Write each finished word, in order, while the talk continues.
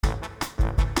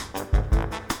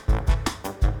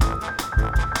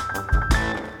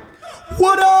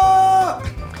What up?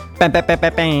 Bam, bam, bam,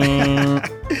 bam, bam.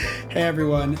 Hey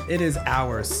everyone, it is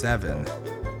hour 7,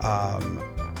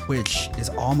 which is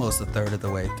almost a third of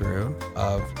the way through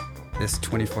of this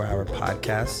 24-hour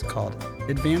podcast called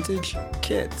Advantage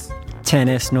Kids.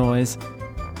 Tennis noise.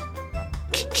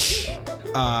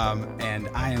 And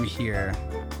I am here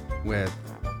with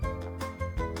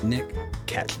Nick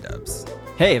Catchdubs,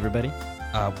 Hey, everybody.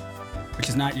 which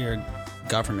is not your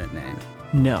government name.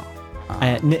 No.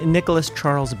 Nicholas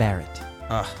Charles Barrett.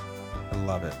 I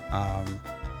love it.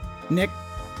 Nick,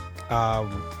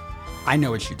 I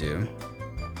know what you do.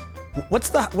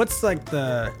 What's like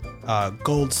the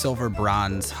gold, silver,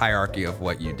 bronze hierarchy of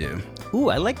what you do? Ooh,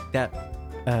 I like that.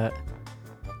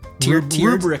 Tiered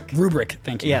rubric. Rubric.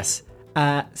 Thank you. Yes.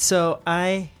 So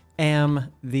I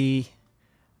am the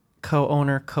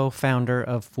co-owner, co-founder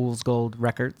of Fool's Gold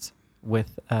Records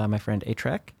with my friend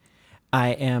A-Trek.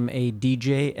 I am a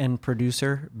DJ and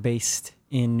producer based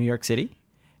in New York City.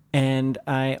 And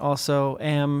I also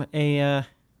am a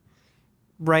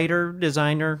writer,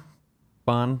 designer,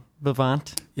 bon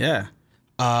vivant. Yeah.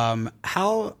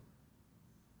 How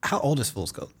old is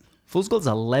Fool's Gold? Fool's Gold's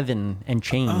 11 and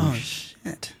change. Oh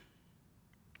shit.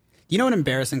 You know an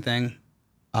embarrassing thing?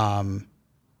 I've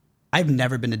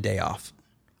never been a day off.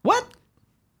 What?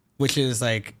 Which is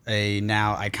like a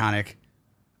now iconic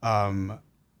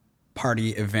party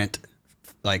event,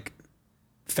 like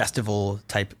festival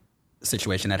type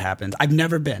situation that happens. I've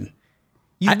never been.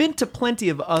 You've been to plenty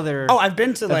of other I've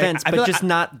been to like events, I but feel just like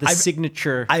not the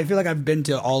signature. I feel like I've been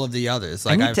to all of the others.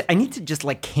 Like I need to just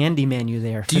like Candyman you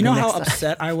there. do you know how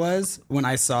upset I was when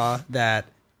I saw that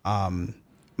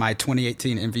my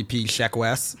 2018 MVP Sheck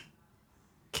West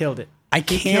Killed it. I He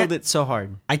can't- killed it so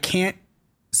hard. I can't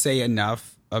say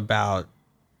enough about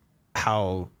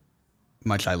how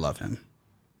much I love him.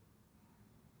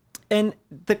 And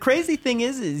the crazy thing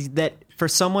is that for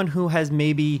someone who has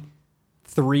maybe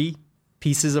 3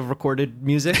 pieces of recorded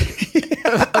music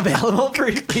available for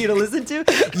you to listen to,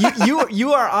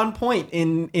 you are on point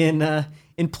in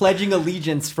pledging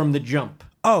allegiance from the jump.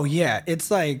 Oh yeah, it's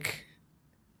like,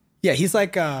 yeah, he's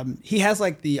like, he has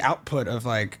like the output of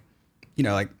like, you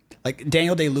know, like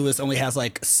Daniel Day-Lewis only has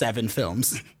like 7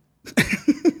 films. Do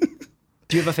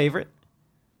you have a favorite?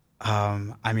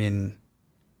 I mean,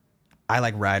 I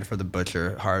like Ride for the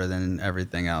Butcher harder than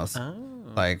everything else. Oh.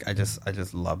 Like I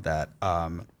just love that.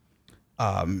 And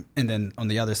then on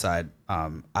the other side,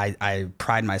 I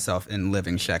pride myself in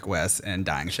living Sheck West and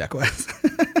dying Sheck West.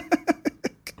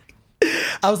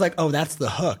 I was like, oh, that's the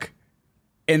hook.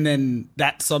 And then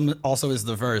that some also is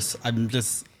the verse.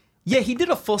 Yeah, he did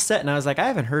a full set, and I was like, I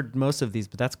haven't heard most of these,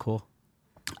 but that's cool.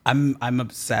 I'm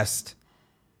obsessed.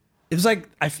 It was like,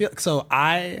 I feel so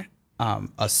a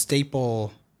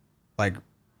staple like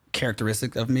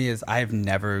characteristic of me is I've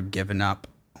never given up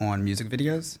on music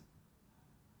videos.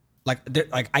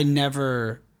 I've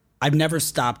never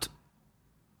stopped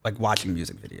like watching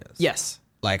music videos. Yes.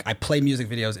 Like I play music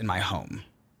videos in my home.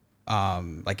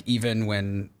 Like even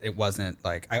when it wasn't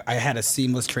like I had a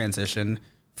seamless transition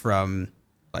from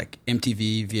like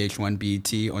MTV, VH1,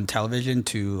 BET on television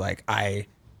to like I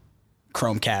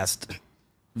Chromecast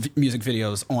music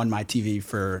videos on my TV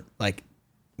for like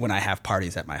when I have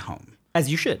parties at my home. As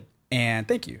you should. And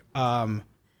thank you.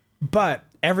 But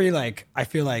I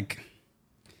feel like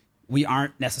we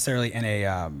aren't necessarily in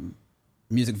a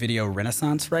music video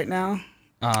renaissance right now.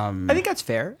 I think that's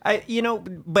fair.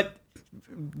 But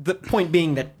the point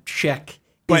being that Sheck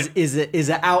is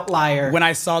an outlier. When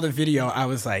I saw the video, I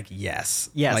was like, yes.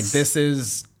 Like this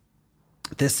is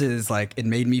like, it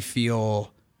made me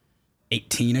feel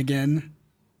 18 again.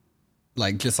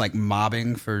 Like just like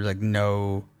mobbing for like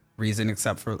no reason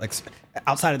except for like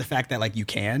outside of the fact that like you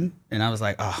can. And I was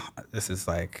like, oh, this is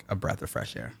like a breath of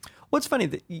fresh air. What's funny,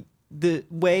 the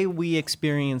way we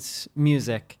experience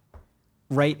music,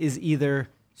 right, is either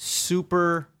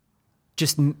super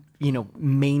just,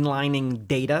 mainlining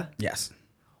data. Yes.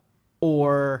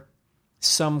 Or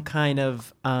some kind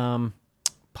of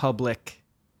public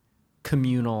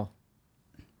communal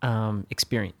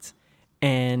experience.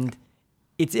 And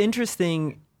it's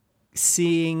interesting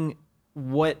seeing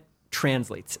what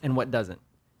translates and what doesn't.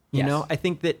 You know, I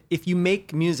think that if you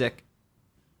make music,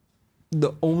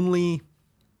 the only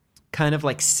kind of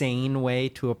like sane way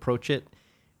to approach it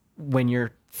when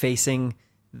you're facing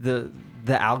the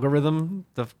algorithm,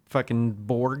 the fucking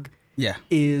Borg,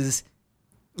 is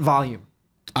volume.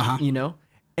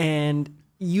 And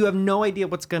you have no idea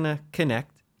what's gonna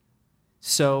connect.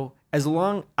 So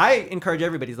I encourage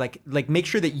everybody like make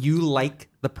sure that you like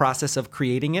the process of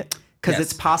creating it, because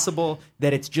it's possible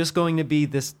that it's just going to be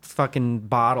this fucking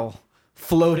bottle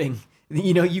floating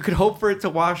You know, you could hope for it to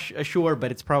wash ashore,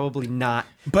 but it's probably not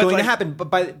But going to like- happen.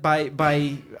 But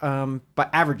by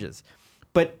averages,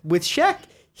 but with Shaq,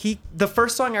 the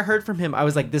first song I heard from him, I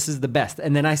was like, this is the best.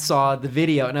 And then I saw the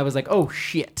video, and I was like, oh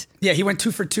shit. Yeah, he went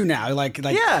 2 for 2 now. Like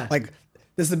Yeah. like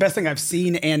this is the best thing I've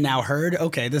seen and now heard.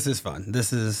 Okay, this is fun.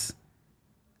 This is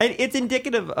And it's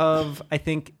indicative of, I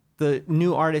think, the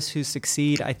new artists who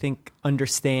succeed, I think,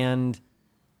 understand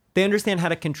how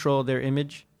to control their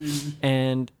image.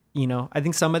 And, you know, I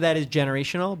think some of that is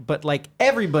generational, but like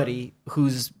everybody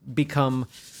who's become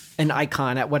an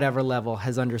icon at whatever level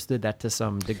has understood that to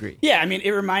some degree. yeah. I mean,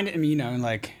 it reminded me, you know,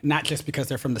 like not just because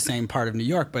they're from the same part of New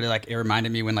York, but it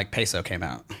reminded me when like Peso came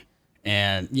out,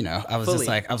 and you know, I was Fully.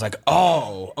 just like,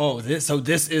 oh,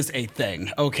 this is a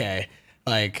thing. Okay,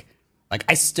 like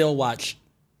I still watch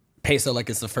Peso like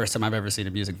it's the first time I've ever seen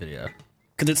a music video.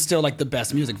 Because it's still like the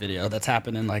best music video that's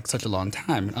happened in like such a long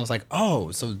time. And I was like,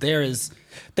 oh, so there is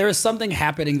something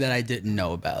happening that I didn't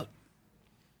know about.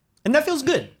 And that feels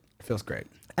good. It feels great.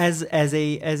 As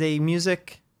a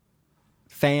music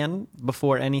fan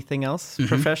before anything else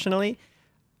professionally,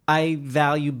 I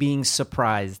value being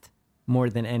surprised more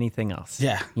than anything else.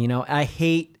 Yeah. You know, I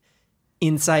hate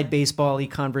inside baseball-y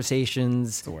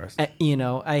conversations. the worst. You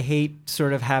know, I hate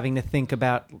sort of having to think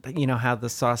about, you know, how the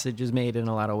sausage is made in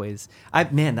a lot of ways.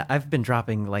 I've been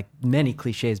dropping like many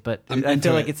cliches, but I'm I into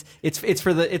feel like it. it's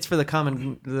for the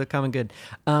common good.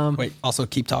 Wait, also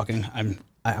keep talking. I'm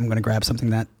going to grab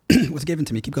something that was given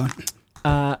to me. Keep going.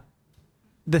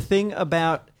 The thing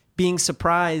about being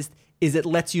surprised is it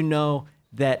lets you know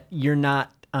that you're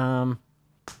not,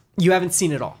 you haven't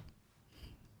seen it all.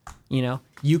 You know,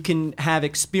 you can have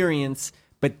experience,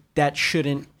 but that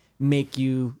shouldn't make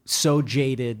you so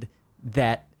jaded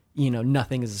that, you know,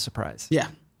 nothing is a surprise. Yeah.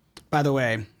 By the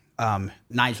way,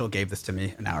 Nigel gave this to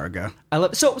me an hour ago. I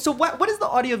love so what is the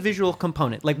audio visual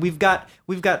component? Like we've got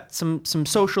some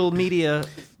social media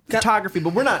photography,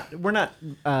 but we're not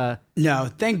No,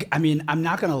 I mean, I'm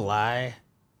not going to lie.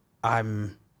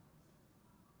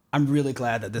 I'm really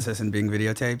glad that this isn't being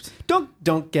videotaped.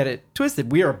 don't get it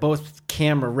twisted. We are both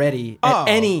camera ready at Oh.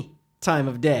 any time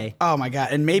of day. Oh my God.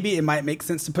 And maybe it might make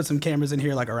sense to put some cameras in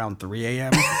here like around 3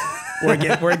 a.m.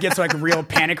 where it gets like real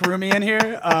panic roomy in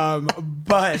here.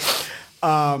 But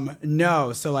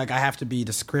no. So like I have to be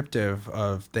descriptive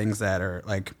of things that are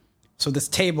like, so this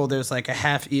table, there's like a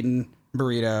half-eaten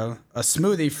burrito, a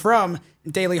smoothie from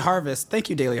Daily Harvest. Thank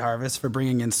you, Daily Harvest, for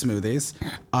bringing in smoothies.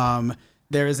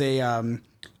 There is a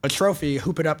trophy,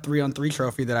 Hoop It Up 3-on-3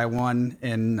 trophy that I won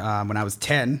in when I was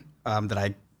 10 that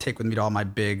I take with me to all my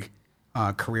big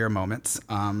career moments.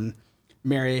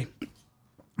 Mary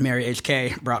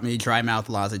HK brought me dry mouth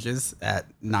lozenges at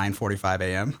 9:45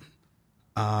 a.m.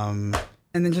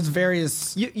 And then just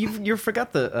various. You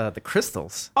forgot the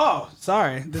crystals. Oh,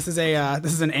 sorry. This is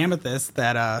an amethyst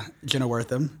that Jenna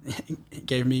Wortham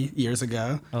gave me years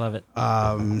ago. I love it.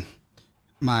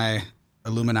 My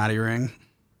Illuminati ring.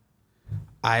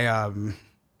 I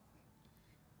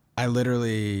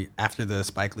literally, after the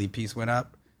Spike Lee piece went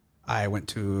up, I went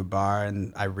to a bar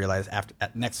and I realized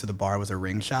next to the bar was a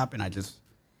ring shop, and this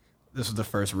was the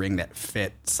first ring that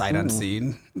fit sight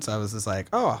unseen. So I was just like,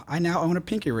 oh, I now own a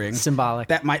pinky ring. Symbolic.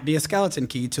 That might be a skeleton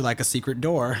key to like a secret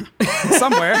door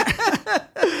somewhere.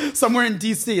 Somewhere in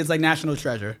DC. It's like national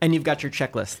treasure. And you've got your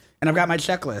checklist. And I've got my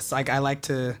checklist. Like I like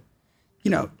to,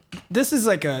 you know, this is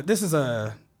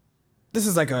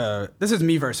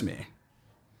me versus me.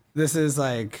 This is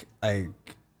like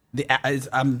it's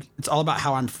all about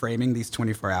how I'm framing these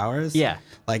 24 hours. Yeah.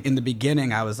 Like in the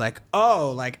beginning, I was like,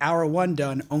 oh, like hour 1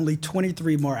 done, only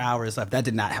 23 more hours left. That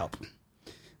did not help.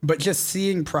 But just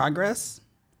seeing progress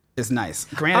is nice.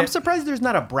 Granted, I'm surprised there's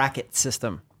not a bracket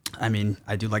system. I mean,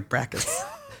 I do like brackets,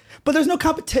 but there's no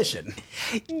competition.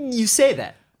 You say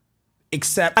that.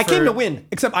 Except I came to win.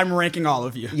 Except I'm ranking all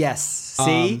of you. Yes.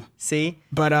 See?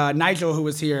 But Nigel, who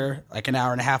was here like an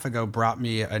hour and a half ago, brought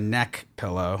me a neck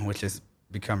pillow, which has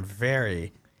become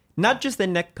very Not just a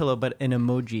neck pillow, but an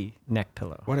emoji neck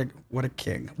pillow. what a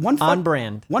king. On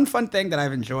brand. One fun thing that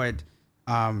I've enjoyed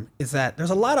is that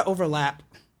there's a lot of overlap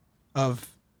of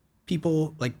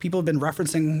people. Like people have been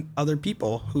referencing other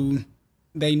people who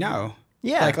they know.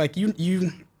 Yeah. Like you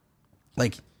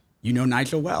know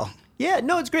Nigel well. Yeah,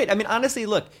 no, it's great. I mean, honestly,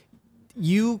 look,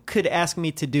 you could ask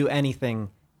me to do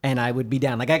anything and I would be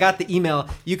down. Like, I got the email.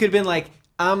 You could have been like,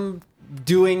 I'm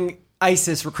doing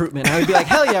ISIS recruitment. I would be like,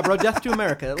 hell yeah, bro, death to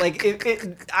America. Like,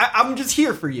 I'm just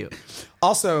here for you.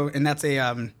 Also, and that's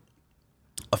a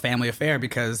family affair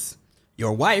because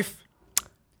your wife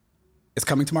is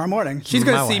coming tomorrow morning. She's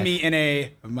going to see me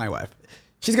in my wife.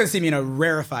 She's going to see me in a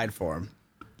rarefied form.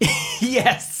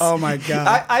 Yes. Oh my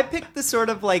God. I picked the sort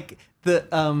of like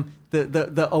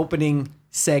the opening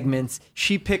segments.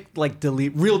 She picked like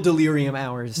real delirium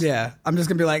hours. Yeah, I'm just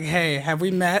gonna be like, hey, have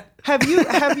we met? Have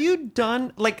you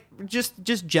done like just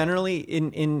generally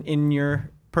in your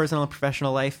personal and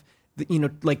professional life,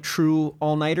 like true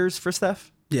all-nighters for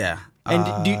stuff? Yeah.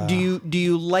 And do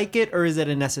you like it, or is it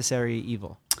a necessary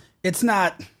evil? It's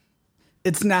not.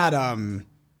 It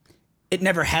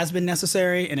never has been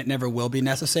necessary, and it never will be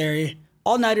necessary.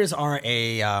 All-nighters are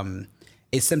a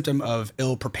symptom of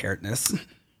ill preparedness.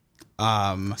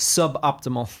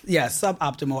 Suboptimal. Yeah,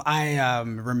 suboptimal. I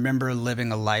remember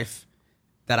living a life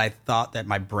that I thought that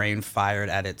my brain fired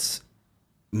at its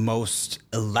most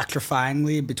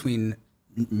electrifyingly between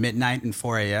midnight and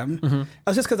 4 a.m. Mm-hmm. That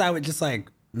was just because I would just like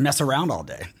mess around all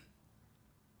day.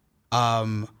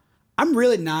 I'm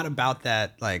really not about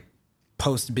that like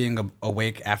post being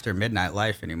awake after midnight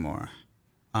life anymore.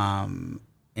 And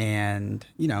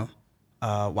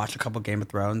watch a couple Game of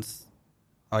Thrones.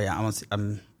 Oh yeah, I want to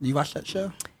see. You watch that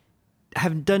show?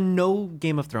 Have done no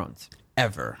Game of Thrones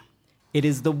ever. It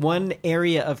is the one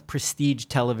area of prestige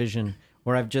television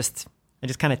where I just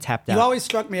kind of tapped out. You always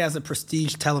struck me as a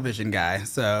prestige television guy.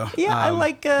 So yeah, I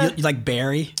like. You like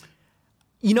Barry?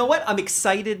 You know what? I'm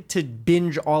excited to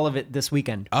binge all of it this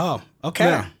weekend. Oh,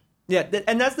 okay. Yeah,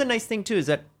 and that's the nice thing too, is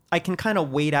that I can kind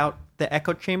of wait out the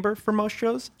echo chamber for most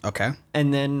shows. Okay.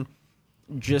 And then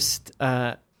just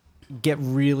get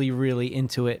really, really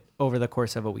into it over the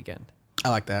course of a weekend. I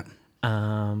like that.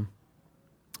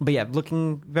 But yeah,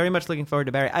 very much looking forward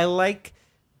to Barry. I like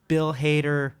Bill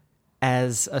Hader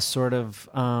as a sort of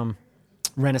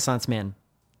Renaissance man.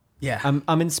 Yeah.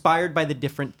 I'm inspired by the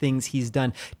different things he's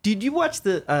done. Did you watch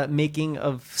the making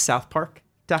of South Park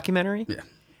documentary? Yeah.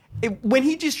 When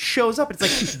he just shows up, it's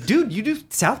like, dude, you do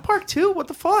South Park too? What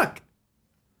the fuck?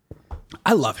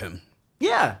 I love him.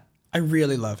 Yeah. I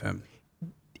really love him.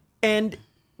 And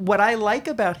what I like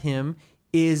about him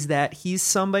is that he's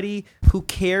somebody who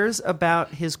cares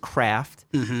about his craft,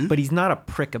 but he's not a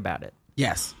prick about it.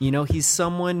 Yes. He's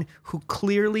someone who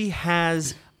clearly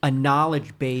has a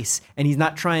knowledge base, and he's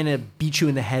not trying to beat you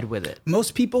in the head with it.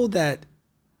 Most people that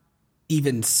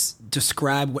even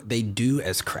describe what they do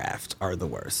as craft are the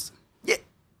worst. Yeah.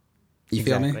 You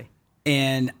feel me?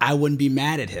 And I wouldn't be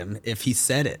mad at him if he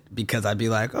said it, because I'd be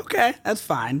like, okay, that's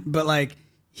fine. But like,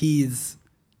 he's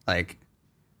like,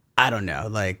 I don't know,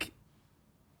 like,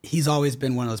 he's always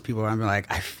been one of those people where I'm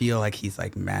like, I feel like he's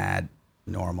like mad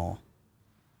normal.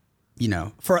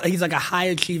 He's like a high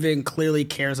achieving, clearly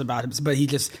cares about him, but he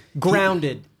just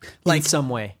grounded in some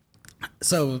way.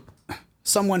 So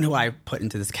someone who I put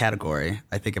into this category,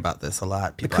 I think about this a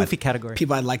lot. The Koofy category.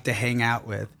 People I'd like to hang out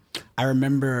with. I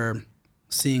remember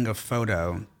seeing a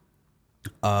photo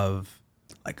of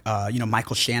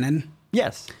Michael Shannon.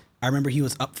 Yes. I remember he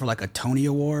was up for like a Tony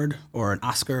Award or an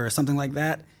Oscar or something like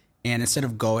that. And instead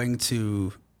of going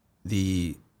to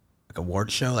the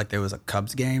award show, like there was a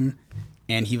Cubs game,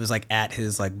 and he was like at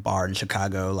his like bar in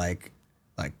Chicago, like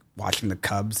watching the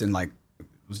Cubs, and like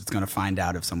was just gonna find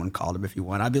out if someone called him if he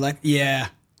won. I'd be like, yeah,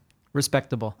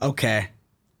 respectable. Okay,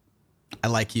 I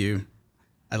like you.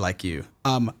 I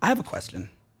have a question.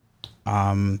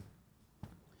 How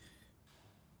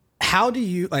do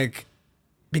you like?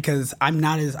 Because I'm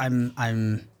not as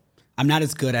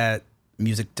good at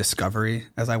music discovery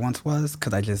as I once was,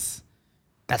 because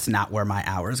that's not where my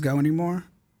hours go anymore.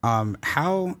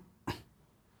 How,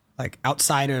 like,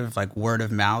 outside of like word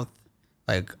of mouth,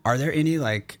 like, are there any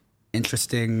like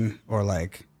interesting or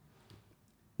like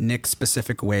Nick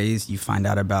specific ways you find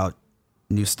out about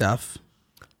new stuff?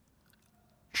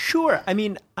 Sure. I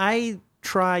mean, I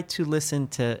try to listen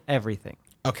to everything.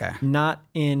 Okay. Not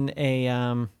in a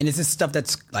And is this stuff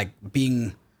that's like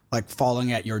being like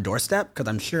falling at your doorstep? Because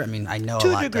I'm sure, I know to a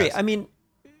lot a degree. does. I mean,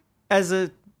 as a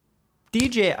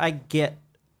DJ, I get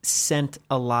sent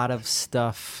a lot of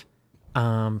stuff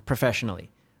professionally,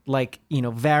 like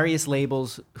various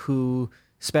labels who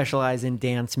specialize in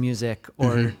dance music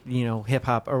or hip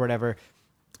hop or whatever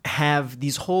have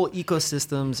these whole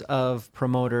ecosystems of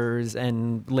promoters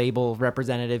and label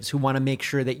representatives who want to make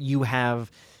sure that you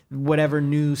have whatever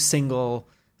new single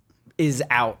is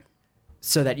out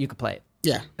so that you could play it.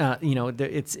 Yeah.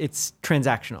 It's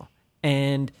transactional.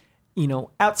 And,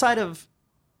 outside of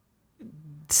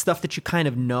stuff that you kind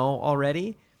of know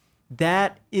already,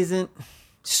 that isn't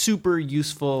super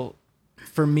useful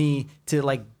for me to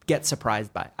like get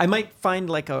surprised by. I might find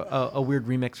like a weird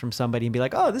remix from somebody and be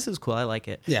like, oh, this is cool. I like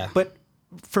it. Yeah. But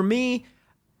for me,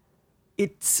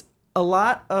 it's a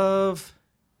lot of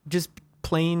just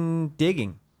plain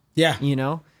digging. Yeah.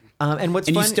 And what's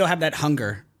and fun, you still have that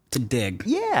hunger to dig.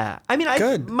 Yeah. I mean,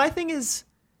 Good. my thing is,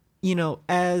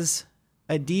 as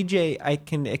a DJ, I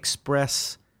can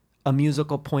express a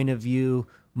musical point of view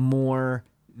more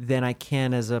than I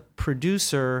can as a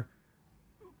producer,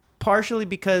 partially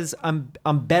because I'm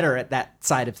better at that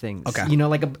side of things. Okay.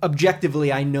 Like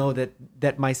objectively, I know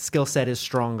that my skill set is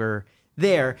stronger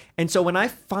there. And so when I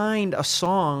find a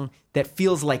song that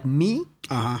feels like me,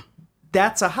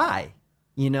 that's a high,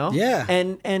 Yeah.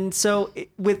 And so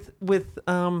with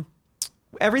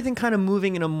everything kind of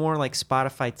moving in a more like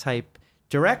Spotify type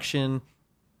direction,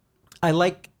 I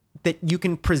like that you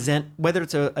can present, whether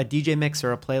it's a DJ mix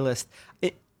or a playlist,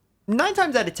 9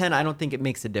 times out of 10, I don't think it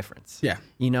makes a difference. Yeah.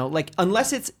 Like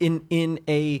unless it's in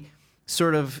a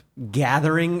sort of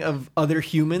gathering of other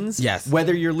humans. Yes.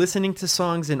 Whether you're listening to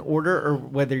songs in order or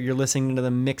whether you're listening to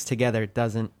them mixed together, it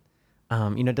doesn't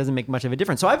make much of a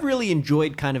difference. So I've really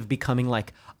enjoyed kind of becoming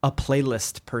like a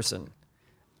playlist person.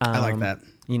 I like that.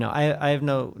 I have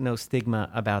no stigma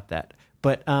about that.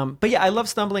 But yeah, I love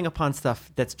stumbling upon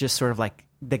stuff that's just sort of like,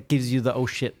 that gives you the oh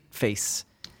shit face.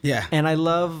 Yeah. And I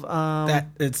love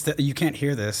that you can't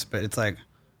hear this, but it's like,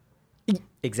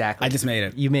 exactly. I just made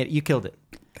it. You killed it.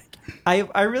 Thank you.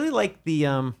 I really like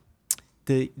the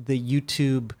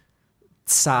YouTube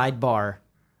sidebar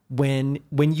when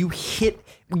you hit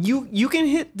you can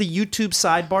hit the YouTube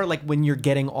sidebar like when you're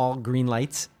getting all green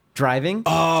lights driving.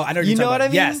 Oh, I know. You know what I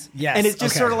mean? Yes. And it's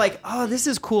just sort of like, oh, this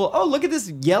is cool. Oh, look at this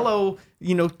yellow,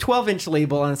 12-inch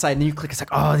label on the side. And then you click, it's like,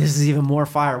 oh, this is even more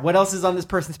fire. What else is on this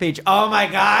person's page? Oh my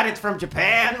God, it's from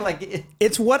Japan. Like,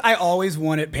 it's what I always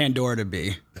wanted Pandora to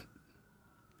be.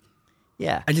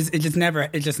 Yeah. It just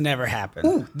never happened.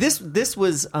 Ooh, this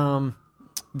was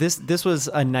this was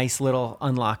a nice little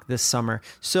unlock this summer.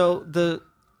 So the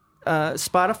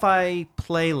Spotify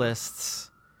playlists,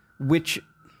 which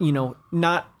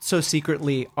not so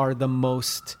secretly are the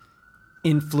most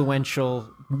influential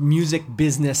music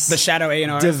business, the shadow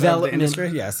A&Rs development of the industry.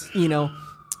 Yes,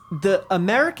 the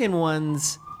American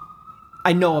ones,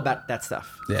 I know about that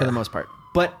stuff for the most part.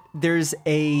 But there's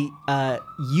a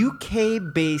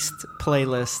UK based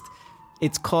playlist.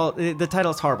 It's called, the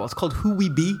title is horrible. It's called Who We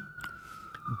Be.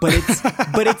 But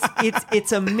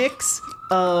it's a mix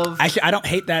of, actually, I don't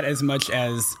hate that as much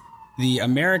as the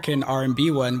American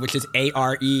R&B one, which is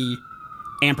ARE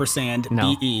ampersand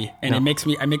BE, and it makes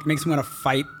me want to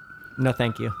fight. No,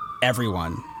 thank you.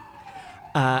 Everyone.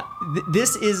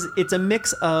 It's a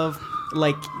mix of,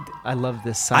 like, I love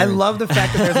this siren. I love the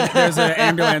fact that there's an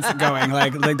ambulance going.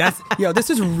 Like that's, this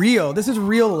is real. This is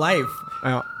real life.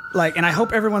 Like, and I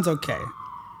hope everyone's okay.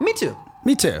 Me too.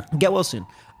 Me too. Get well soon.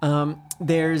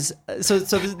 There's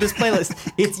this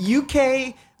playlist. It's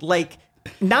UK, like,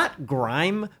 not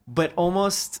grime, but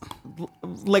almost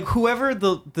like whoever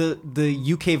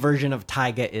the UK version of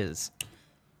Tyga is.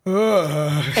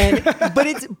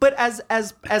 But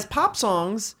as pop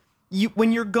songs,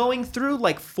 when you're going through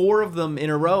like 4 of them in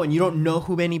a row and you don't know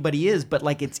who anybody is, but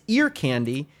like it's ear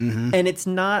candy, and it's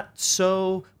not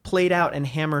so played out and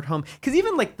hammered home. Because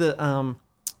even like the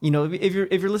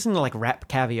if you're listening to like Rap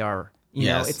Caviar,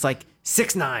 it's like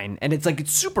 6ix9ine, and it's like,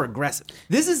 it's super aggressive.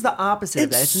 This is the opposite of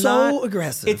that. It's so not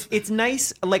aggressive. It's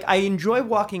nice. Like, I enjoy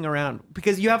walking around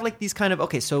because you have like these kind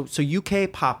of, so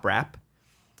UK pop rap,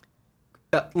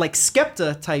 like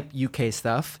Skepta type UK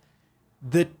stuff,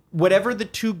 whatever the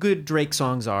 2 good Drake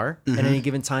songs are at any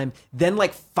given time, then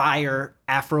like fire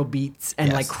Afro beats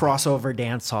and like crossover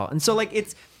dancehall. And so like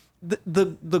it's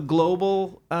the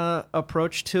global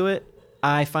approach to it,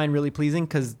 I find really pleasing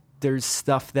because there's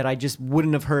stuff that I just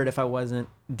wouldn't have heard if I wasn't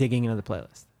digging into the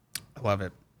playlist. I love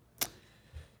it.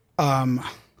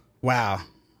 Wow.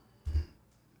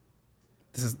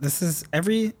 This is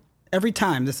every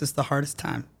time. This is the hardest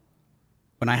time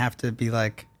when I have to be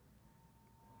like,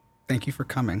 thank you for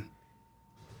coming.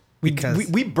 Because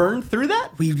we burned through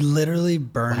that? We literally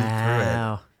burned through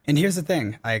it. And here's the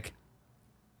thing, like,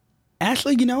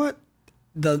 actually, you know what?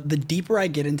 The deeper I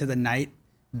get into the night,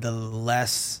 the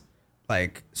less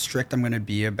like strict I'm going to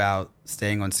be about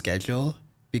staying on schedule,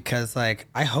 because like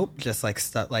I hope just like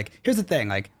stuff, like, here's the thing,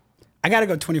 like I got to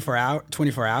go 24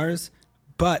 hours,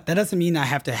 but that doesn't mean I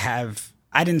have to have,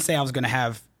 I didn't say I was going to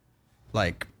have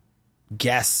like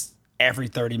guests every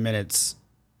 30 minutes,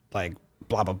 like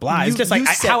blah, blah, blah. It's just like,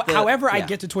 however I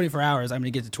get to 24 hours, I'm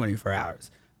going to get to 24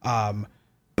 hours.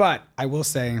 But I will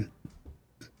say,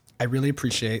 I really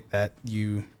appreciate that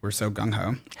you were so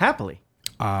gung-ho. Happily.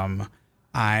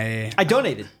 I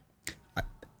donated.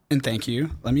 And thank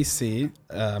you. Let me see.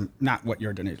 Not what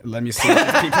you're donating. Let me see.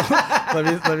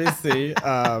 let me see.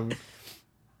 Oh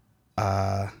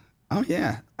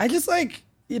yeah. I just like,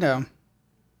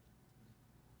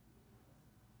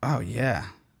 oh yeah.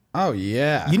 Oh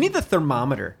yeah. You need the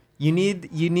thermometer. You need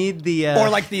the or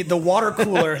like the water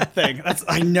cooler thing.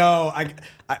 I know.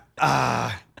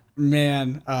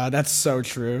 Man, that's so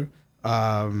true.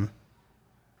 Well,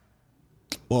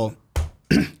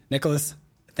 Nicholas,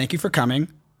 thank you for coming.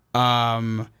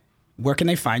 Where can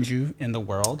they find you in the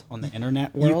world, on the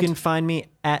internet world? You can find me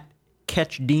at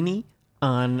Catchdini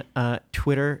on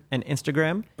Twitter and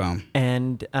Instagram. Boom.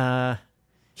 And shout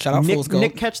out Fool's Gold.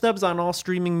 Nick Catchdubs on all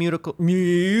streaming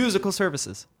musical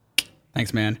services.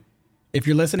 Thanks, man. If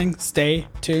you're listening, stay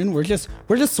tuned. We're just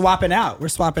swapping out. We're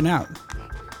swapping out.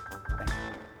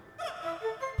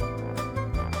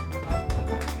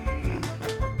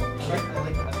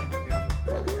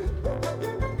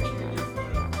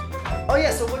 Oh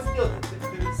yeah, so what's the deal?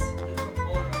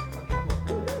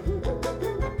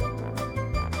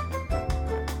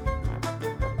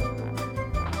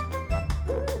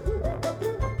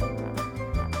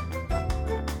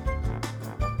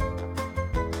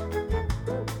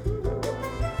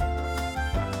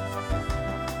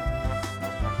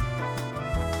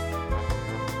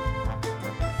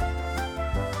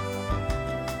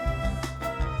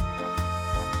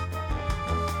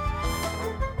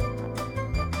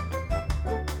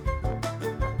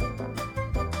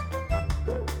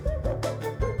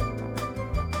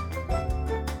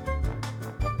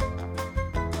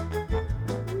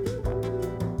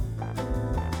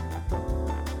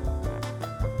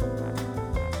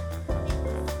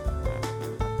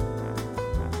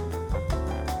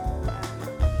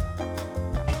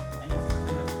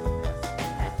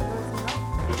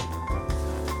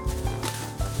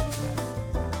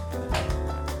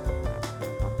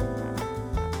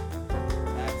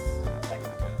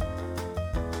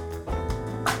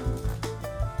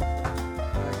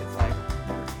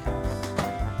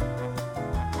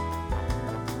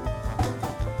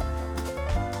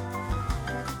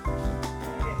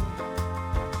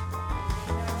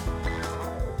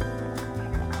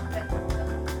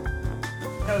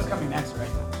 That was coming next, right?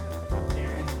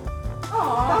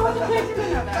 Oh, I didn't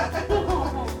know that.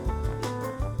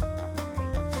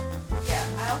 Yeah,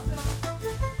 I also was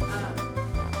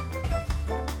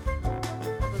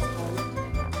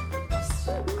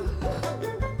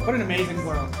What an amazing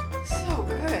world. so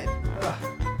good.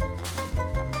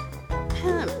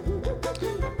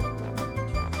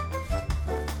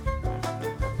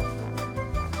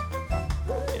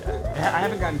 I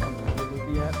haven't gotten completely with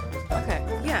you yet. Okay,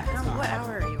 yeah. What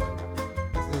hour are you on?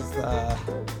 This is the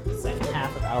second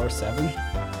half of hour 7.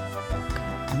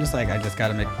 I'm just like, I just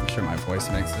gotta make sure my voice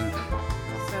makes it.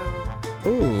 So,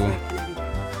 Ooh.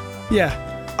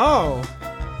 Yeah. Oh.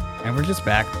 And we're just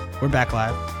back. We're back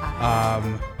live.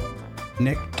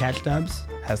 Nick Catchdubs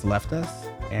has left us,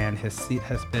 and his seat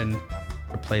has been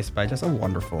replaced by just a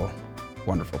wonderful,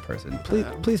 wonderful person.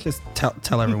 Please just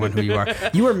tell everyone who you are.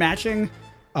 You were matching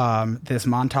this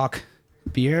Montauk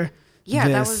beer. yeah,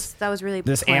 this, that was really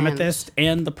this planned. amethyst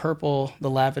and the purple, the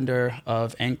lavender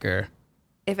of Anchor.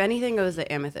 If anything goes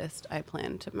the amethyst, I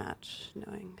plan to match.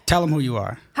 Knowing. Tell them who you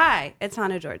are. Hi, it's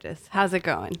Hannah Georges. How's it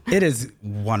going? It is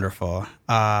wonderful. It's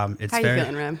How very, you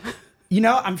feeling, Rem? You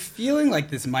know, I'm feeling like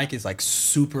this mic is like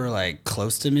super like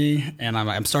close to me, and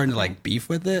I'm starting to like beef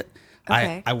with it.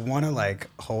 Okay. I want to like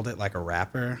hold it like a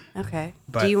rapper. Okay.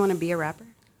 But- Do you want to be a rapper?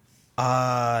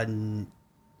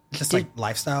 Just like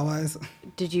lifestyle wise.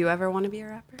 Did you ever want to be a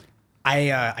rapper?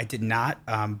 I did not,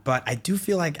 but I do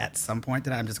feel like at some point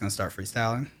that I'm just gonna start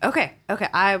freestyling. Okay.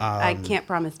 I can't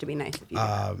promise to be nice if you do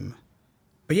that.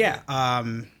 But yeah,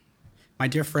 my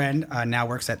dear friend now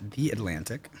works at The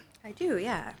Atlantic. I do,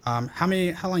 yeah. How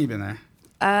long you been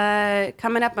there?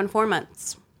 Coming up on 4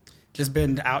 months. Just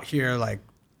been out here like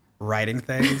writing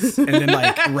things and then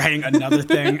like writing another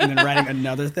thing and then writing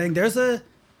another thing. There's a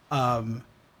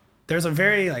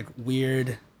very like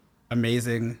weird,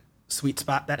 amazing sweet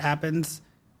spot that happens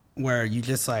where you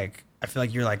just like, I feel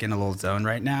like you're like in a little zone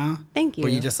right now. Thank you.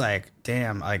 Where you just like,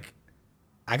 damn, like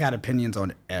I got opinions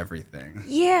on everything.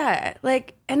 Yeah,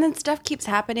 like, and then stuff keeps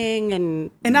happening,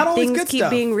 and not always things good keep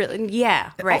stuff. being really,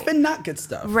 yeah, right, Often not good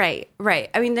stuff. right. I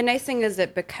mean, the nice thing is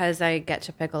that because I get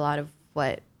to pick a lot of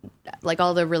what, like,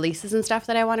 all the releases and stuff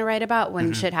that I want to write about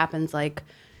when shit happens, like,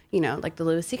 you know, like the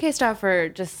Louis C.K. stuff, or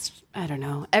just, I don't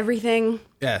know, everything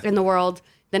in the world,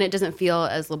 then it doesn't feel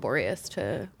as laborious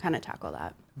to kind of tackle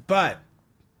that. But,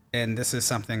 and this is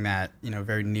something that, you know,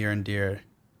 very near and dear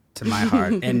to my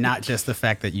heart, and not just the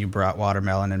fact that you brought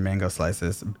watermelon and mango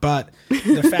slices, but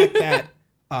the fact that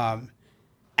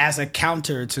as a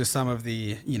counter to some of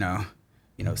the, you know,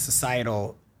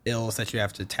 societal ills that you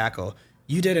have to tackle,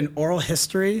 you did an oral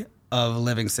history of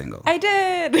Living Single. I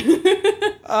did.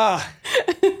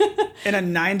 In a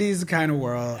 90s kind of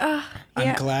world, yeah.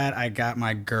 I'm glad I got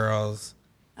my girls.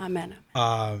 Amen.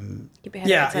 Keep your head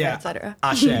Yeah, up, et cetera, yeah.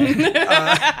 et cetera.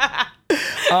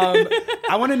 Ashe.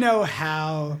 I want to know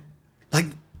how, like,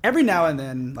 every now and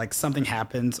then, like, something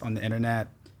happens on the internet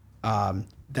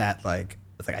that, like,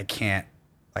 it's like I can't,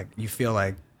 like, you feel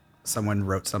like someone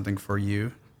wrote something for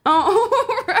you.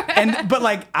 Oh, right. But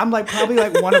like I'm like probably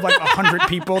like one of like 100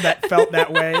 people that felt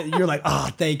that way. You're like, oh,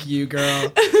 thank you, girl.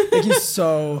 Thank you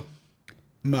so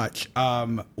much.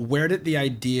 Where did the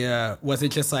idea? Was it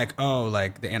just like, oh,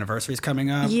 like the anniversary's coming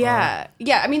up? Yeah,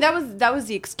 yeah. I mean, that was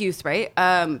the excuse, right?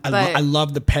 I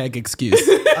love the peg excuse.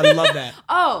 I love that.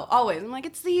 Oh, always. I'm like,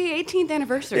 it's the 18th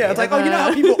anniversary. Yeah, it's like, oh, you know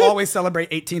how people always celebrate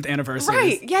 18th anniversaries,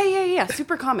 Right. Yeah.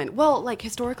 Super common. Well, like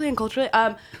historically and culturally.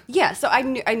 Yeah. So I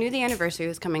knew the anniversary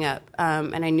was coming up,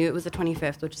 and I knew it was the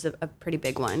 25th, which is a pretty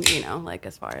big one. You know, like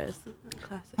as far as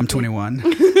classic. I'm 21.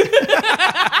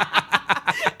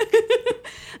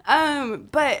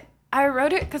 But I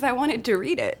wrote it because I wanted to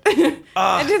read it.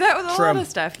 I do that with a lot of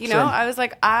stuff. You know, I was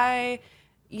like,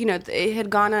 it had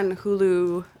gone on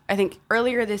Hulu, I think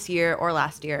earlier this year or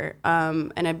last year,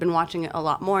 and I'd been watching it a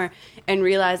lot more and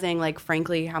realizing, like,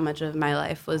 frankly, how much of my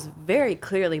life was very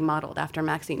clearly modeled after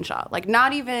Maxine Shaw. Like,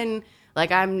 not even,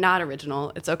 like, I'm not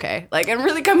original. It's okay. Like, I'm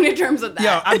really coming to terms with that.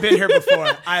 Yo, I've been here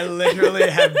before. I literally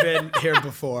have been here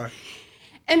before.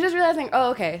 And just realizing, oh,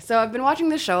 okay, so I've been watching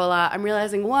this show a lot. I'm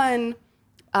realizing, one,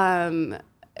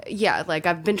 like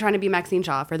I've been trying to be Maxine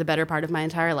Shaw for the better part of my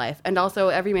entire life. And also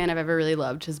every man I've ever really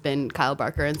loved has been Kyle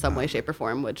Barker in some way, shape, or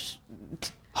form, which...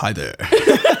 Hi there.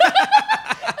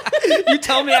 You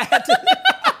told me I had to...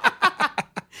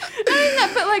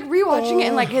 But like rewatching it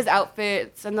and like his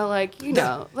outfits and the like, you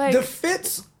know, like... The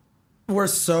fits were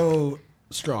so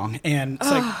strong. And it's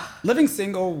like, Living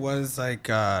Single was like,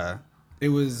 it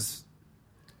was...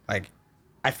 Like,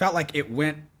 I felt like it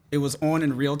was on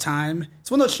in real time.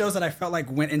 It's one of those shows that I felt like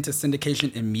went into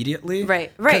syndication immediately. Right.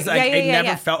 Because it never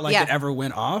yeah. felt like it ever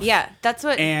went off. Yeah, that's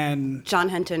what and John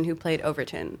Henton, who played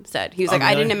Overton, said. He was Oh, like,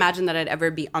 I really? didn't imagine that I'd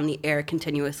ever be on the air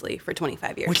continuously for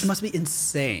 25 years. which must be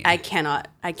insane. I cannot.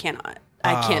 I can't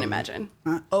imagine.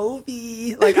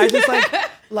 Ovi.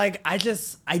 Like, I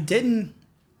just, I didn't,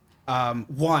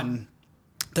 one,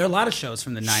 there are a lot of shows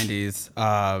from the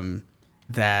 90s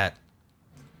that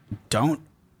don't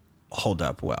hold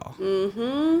up well.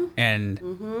 Mm-hmm.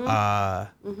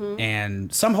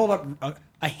 And some hold up,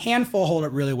 a handful hold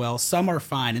up really well. Some are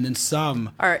fine. And then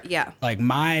some Or yeah. like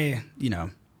the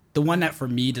one that for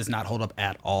me does not hold up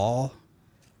at all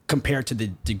compared to the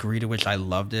degree to which I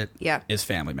loved it is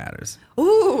Family Matters.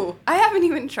 Ooh, I haven't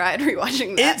even tried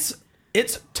rewatching that.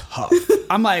 It's tough.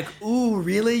 I'm like, ooh,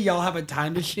 really? Y'all have a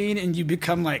time machine and you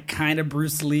become like kind of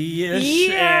Bruce Lee-ish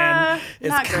Yeah, and it's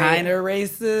not great. kind of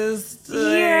racist.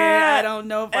 Yeah. I don't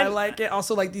know if I like it.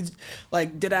 Also, like these,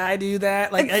 like, did I do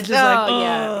that? Like, I just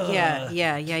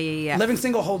Yeah. Living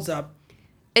Single holds up.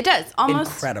 It does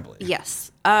almost incredibly.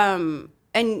 Yes. And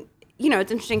you know,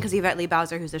 it's interesting because Yvette Lee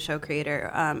Bowser, who's the show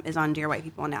creator, is on Dear White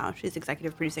People now. She's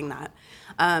executive producing that.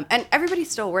 And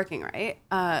everybody's still working, right?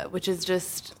 Which is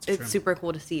just, it's super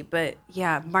cool to see. But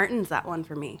yeah, Martin's that one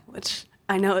for me, which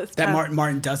I know it's That tough.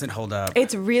 Martin doesn't hold up.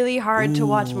 It's really hard to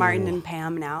watch Martin and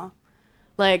Pam now.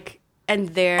 Like, and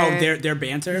their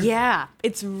banter? Yeah.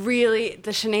 It's really, the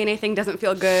Shanae thing doesn't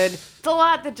feel good. It's a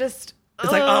lot that just...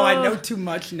 It's like, oh, I know too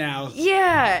much now.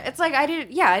 Yeah, it's like I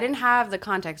didn't have the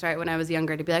context right when I was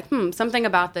younger to be like, something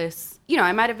about this. You know,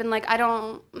 I might have been like,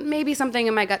 maybe something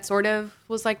in my gut sort of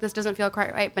was like, this doesn't feel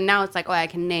quite right. But now it's like, oh, I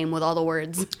can name with all the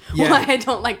words why I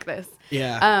don't like this.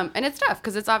 Yeah. And it's tough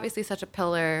because it's obviously such a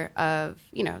pillar of,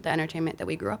 you know, the entertainment that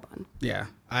we grew up on. Yeah.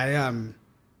 I've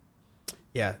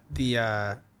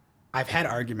had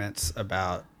arguments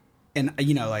about, and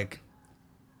you know, like,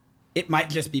 it might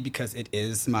just be because it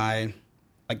is my,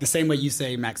 like the same way you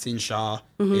say Maxine Shaw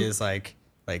is like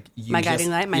you My guiding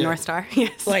light, my North Star.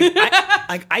 Yes. Like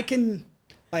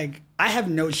I have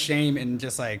no shame in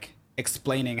just like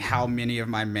explaining how many of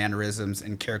my mannerisms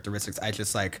and characteristics I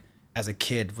just like as a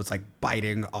kid was like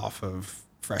biting off of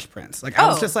Fresh Prince. Like I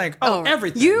was just like,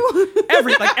 everything.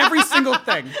 Every single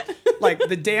thing. Like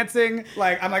the dancing,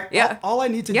 like I'm like, all I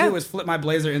need to do is flip my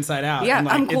blazer inside out. Yeah, and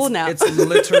like, I'm cool now. It's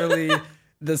literally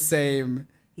the same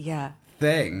Yeah.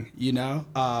 thing, you know?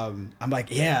 I'm like,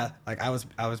 like I was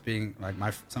being like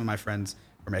some of my friends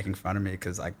were making fun of me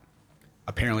because like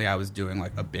apparently I was doing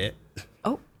like a bit.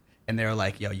 Oh. And they were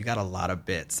like, yo, you got a lot of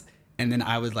bits. And then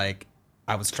I was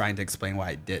trying to explain why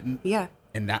I didn't. Yeah.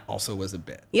 And that also was a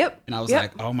bit. Yep. And I was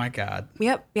like, oh my God.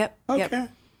 Yep. Okay.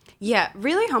 Yeah,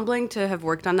 really humbling to have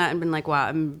worked on that and been like, wow,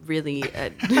 I'm really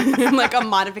I'm like a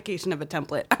modification of a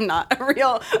template. I'm not a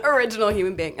real original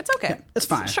human being. It's okay. It's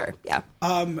fine. Sure, yeah.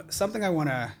 Something I want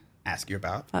to ask you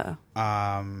about. Uh-oh.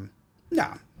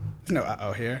 No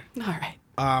uh-oh here. All right.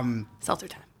 Seltzer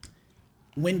time.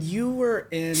 When you were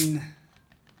in,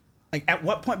 like, at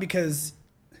what point, because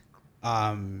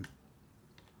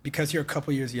you're a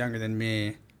couple years younger than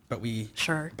me, but we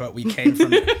came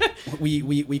from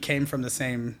we came from the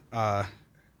same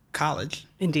college.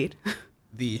 Indeed.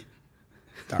 The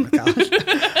Dartmouth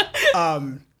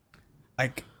College.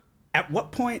 Like, at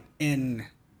what point in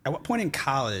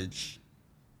college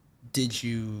did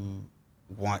you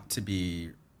want to be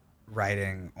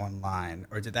writing online,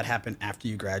 or did that happen after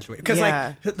you graduated?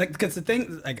 Because the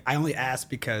thing, like, I only ask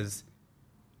because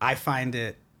I find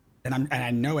it, and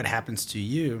I know it happens to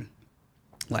you,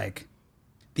 like,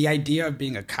 the idea of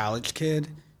being a college kid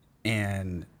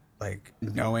and, like,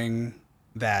 knowing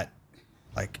that,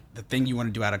 like, the thing you want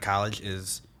to do out of college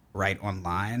is write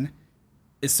online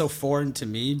is so foreign to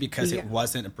me because it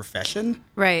wasn't a profession.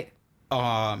 Right.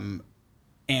 And,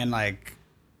 like,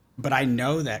 but I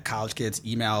know that college kids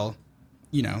email,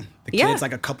 you know, the kids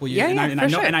like a couple years,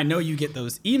 and I know you get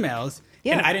those emails.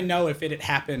 Yeah. And I didn't know if it had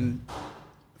happened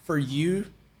for you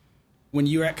when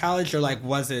you were at college, or like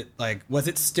was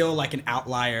it still like an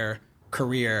outlier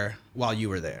career while you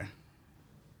were there?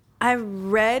 I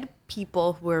read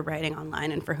people who were writing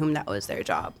online and for whom that was their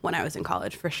job when I was in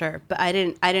college, for sure. But I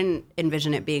didn't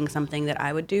envision it being something that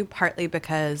I would do, partly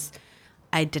because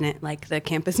I didn't like the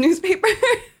campus newspaper.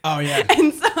 Oh, yeah.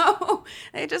 And so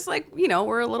they just, like, you know,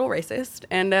 were a little racist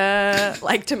and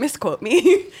like to misquote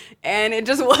me. And it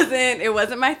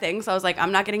wasn't my thing. So I was like,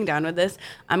 I'm not getting down with this.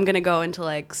 I'm going to go into,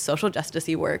 like, social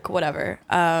justice-y work, whatever.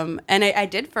 And I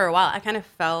did for a while. I kind of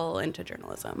fell into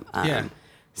journalism.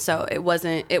 So it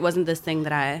wasn't this thing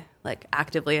that I, like,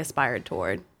 actively aspired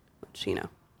toward, which, you know,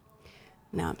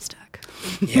 now I'm stuck.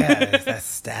 Yeah, that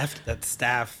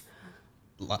staff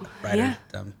writer. Yeah.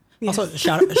 Yes. Also,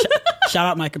 shout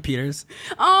out Micah Peters.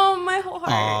 Oh, my whole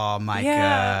heart. Oh,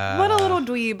 Micah. What a little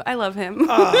dweeb. I love him.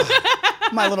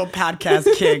 My little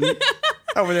podcast king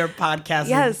over there podcasting.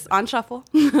 Yes, on Shuffle,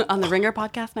 on the Ringer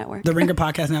Podcast Network. The Ringer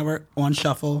Podcast Network, on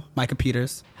Shuffle, Micah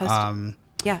Peters.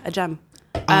 Yeah, a gem.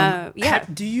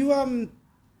 Do you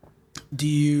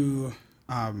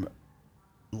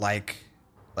like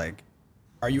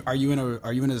are you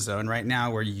in a zone right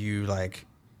now where you, like,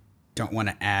 don't want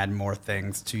to add more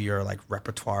things to your, like,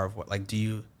 repertoire of what, like, do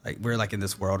you, like, we're, like, in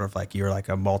this world of, like, you're, like,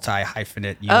 a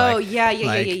multi-hyphenate. I'll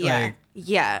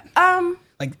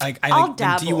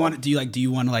dabble. Do you want to,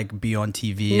 like, be on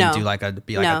TV and do, like, a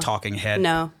talking head?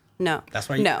 No. That's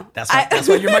why you're my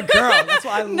girl. That's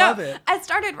why I love it. I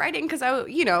started writing because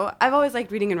I've always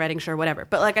liked reading and writing, sure, whatever.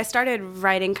 But, like, I started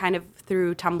writing kind of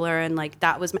through Tumblr, and, like,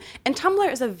 that was and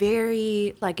Tumblr is a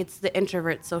very, like, it's the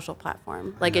introvert social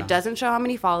platform. Like, it doesn't show how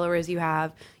many followers you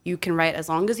have. You can write as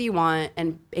long as you want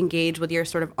and engage with your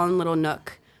sort of own little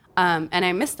nook. And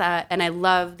I miss that, and I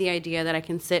love the idea that I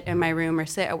can sit in my room or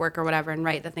sit at work or whatever and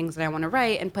write the things that I want to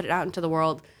write and put it out into the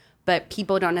world. But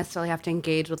people don't necessarily have to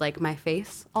engage with, like, my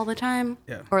face all the time,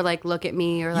 or, like, look at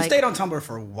me, or, like, you stayed on Tumblr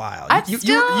for a while.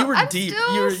 You were deep.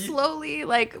 Still slowly,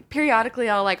 like, periodically,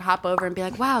 I'll, like, hop over and be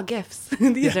like, "Wow, GIFs!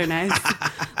 These are nice.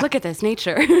 Look at this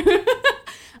nature."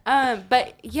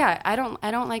 But yeah, I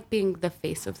don't like being the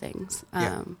face of things.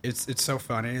 It's so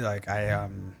funny. Like,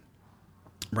 I'm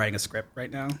writing a script right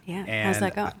now. Yeah, and how's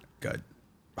that going? Good,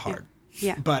 hard.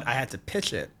 Yeah, but I had to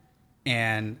pitch it,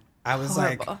 and I was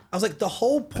like, the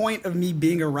whole point of me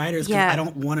being a writer is because I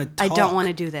don't want to talk. I don't want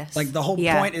to do this. Like, the whole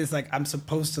point is, like, I'm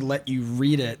supposed to let you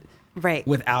read it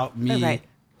without me.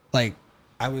 Like,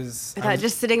 I was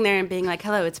just sitting there and being like,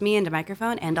 "Hello, it's me," and a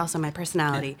microphone, and also my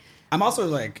personality. I'm also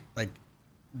like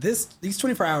these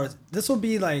 24 hours, this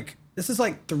is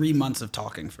like 3 months of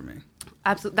talking for me.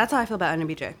 Absolutely. That's how I feel about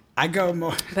NBJ. I go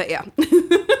more. But yeah.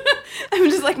 I'm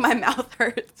just like, my mouth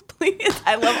hurts. Please.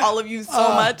 I love all of you so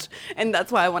much. And that's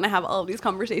why I want to have all of these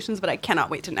conversations, but I cannot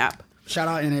wait to nap. Shout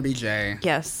out NABJ.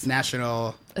 Yes.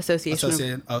 National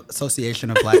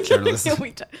Association of Black Journalists.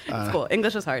 It's cool.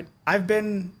 English is hard. I've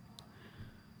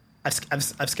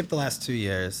skipped the last 2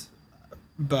 years,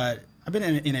 but I've been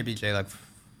in NABJ like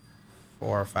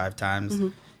 4 or 5 times. Mm-hmm.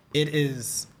 It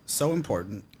is so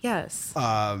important. Yes.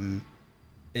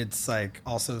 It's, like,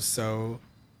 also so,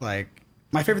 like,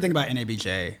 my favorite thing about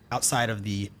NABJ, outside of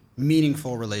the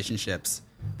meaningful relationships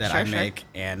that I make,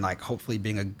 and, like, hopefully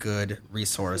being a good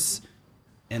resource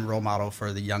and role model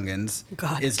for the youngins,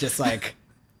 is just, like,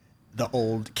 the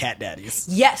old cat daddies.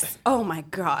 Yes. Oh my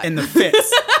God. And the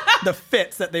fits. The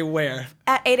fits that they wear.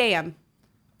 At 8 a.m.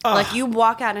 Like you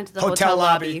walk out into the hotel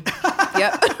lobby.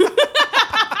 Yep.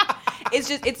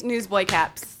 It's newsboy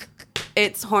caps.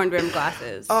 It's horn rimmed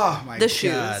glasses. Oh my the God.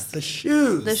 shoes. The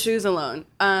shoes. The shoes alone.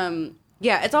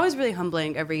 Yeah, it's always really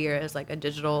humbling every year as like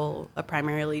a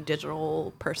primarily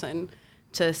digital person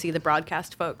to see the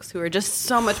broadcast folks who are just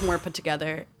so much more put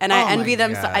together. And I envy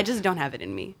them. So I just don't have it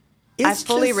in me. I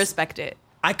fully respect it.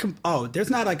 There's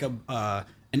not like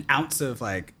an ounce of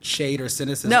like shade or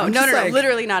cynicism. No, Like,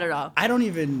 literally not at all. I don't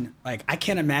even like. I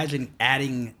can't imagine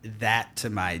adding that to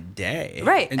my day.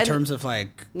 Right. In terms of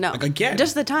like. No. Like, again.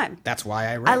 Just the time. That's why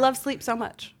I write. I love sleep so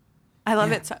much. I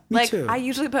love it so. Me Like too. I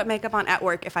usually put makeup on at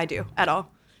work if I do at all,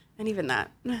 and even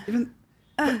that.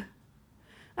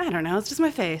 I don't know. It's just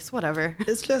my face. Whatever.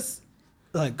 It's just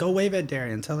like go wave at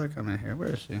Darian. Tell her come in here. Where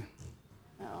is she?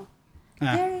 Oh.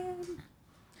 Ah. Darian.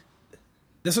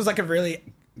 This was like a really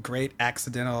great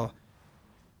accidental.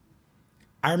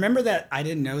 I remember that I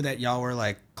didn't know that y'all were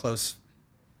like close.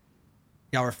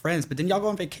 Y'all were friends, but didn't y'all go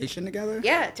on vacation together?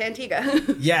 Yeah, to Antigua.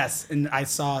 Yes, and I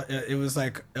saw it was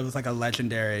like a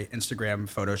legendary Instagram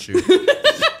photo shoot.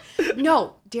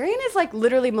 No, Darian is like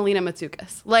literally Melina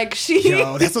Matsoukas. Like she.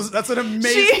 Yo, that's an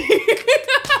amazing.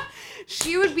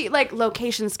 She would be like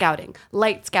location scouting,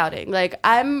 light scouting. Like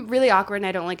I'm really awkward and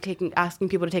I don't like asking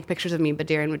people to take pictures of me. But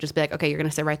Darren would just be like, "Okay, you're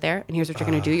gonna sit right there, and here's what you're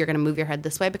gonna do. You're gonna move your head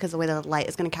this way because the way the light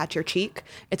is gonna catch your cheek,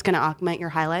 it's gonna augment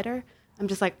your highlighter." I'm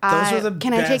just like,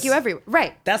 can I take you everywhere?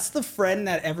 Right. That's the friend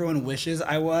that everyone wishes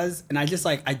I was, and I just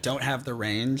like I don't have the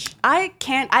range. I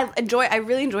can't. I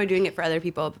really enjoy doing it for other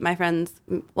people. But my friends,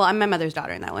 well, I'm my mother's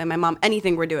daughter in that way. My mom,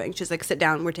 anything we're doing, she's like, sit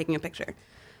down, we're taking a picture.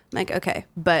 I'm like, okay,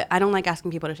 but I don't like asking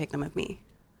people to take them of me.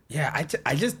 Yeah,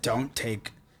 I just don't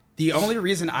take. The only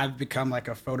reason I've become like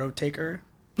a photo taker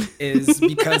is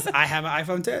because I have an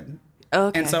iPhone 10.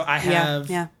 Okay. And so I have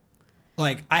yeah.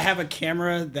 like I have a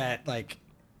camera that like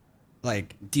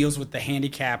deals with the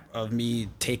handicap of me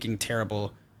taking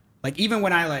terrible, like even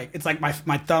when I like it's like my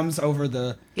thumbs over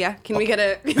the. Yeah, can we get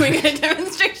a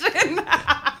demonstration?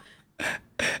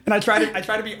 And I try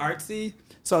to be artsy,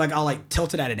 so like I'll like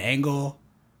tilt it at an angle,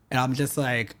 and I'm just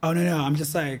like, oh no, I'm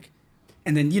just like,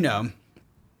 and then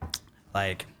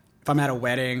like if I'm at a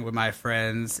wedding with my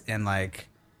friends and like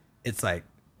it's like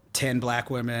 10 black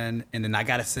women, and then I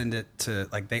gotta send it to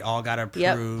like they all gotta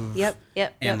approve. Yep.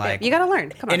 And like you gotta learn.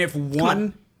 Come on. And if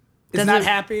one is Doesn't- not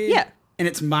happy, yeah. and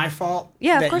it's my fault.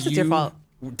 Yeah, of that course it's your you fault.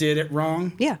 Did it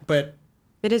wrong. Yeah. But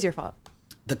It is your fault.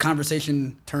 the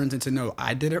conversation turns into no,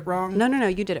 I did it wrong. No,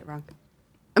 you did it wrong.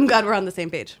 I'm glad we're on the same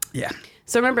page. Yeah.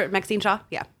 So remember Maxine Shaw?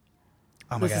 Yeah.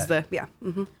 Oh my This god. is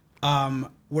the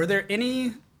Were there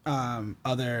any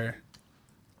other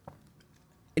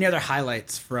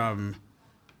highlights from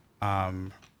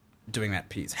doing that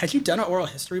piece? Had you done an oral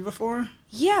history before?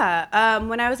 Yeah.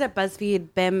 When I was at BuzzFeed,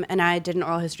 Bim and I did an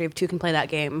oral history of Two Can Play That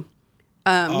Game.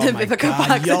 Oh The my Vivica God,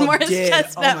 Fox y'all and Morris did.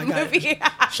 Chestnut Oh my God. movie.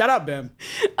 Shout out, Bim.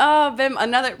 Oh, Bim,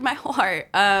 my whole heart.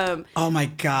 Oh my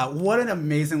God, what an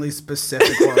amazingly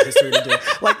specific oral history to do.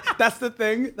 Like, that's the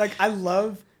thing. Like, I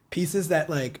love pieces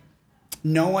that, like,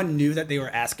 no one knew that they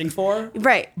were asking for.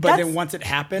 Right. But then once it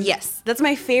happened. Yes, that's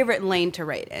my favorite lane to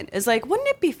write in. Is like, wouldn't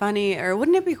it be funny or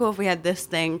wouldn't it be cool if we had this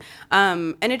thing?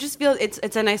 And it just feels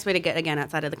it's a nice way to get again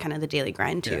outside of the kind of the daily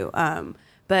grind too. Yeah.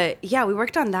 But yeah, we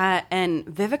worked on that, and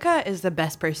Vivica is the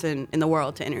best person in the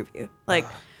world to interview. Like,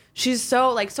 she's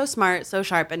so smart, so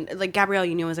sharp, and like Gabrielle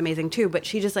Union was amazing too. But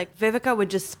she just like Vivica would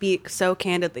just speak so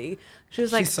candidly. She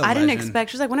was like, She's so I didn't legend.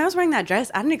 expect. She's like, when I was wearing that dress,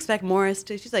 I didn't expect Morris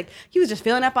to. She's like, he was just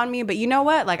feeling up on me, but you know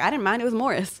what? Like, I didn't mind. It was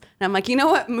Morris, and I'm like, you know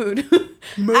what? Mood.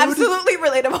 Absolutely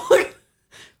relatable.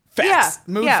 Facts. Yeah,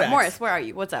 Mood yeah. facts. Morris, where are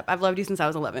you? What's up? I've loved you since I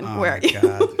was 11. Oh Where are my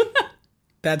you?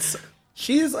 God.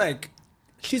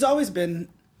 She's always been.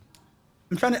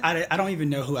 I don't even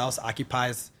know who else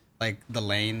occupies like the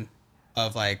lane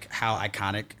of like how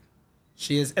iconic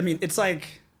she is. I mean, it's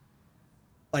like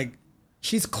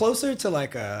she's closer to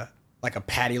like a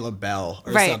Patti LaBelle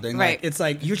or Right, something. right. Like, it's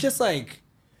like you're just like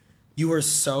you are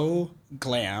so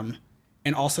glam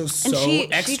and also so And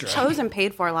she extra. chose and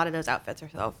paid for a lot of those outfits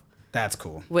herself. That's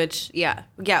cool. Which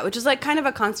which is like kind of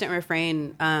a constant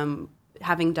refrain.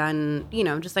 Having done,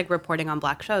 just like reporting on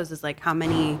Black shows is like how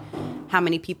many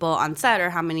people on set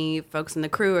or how many folks in the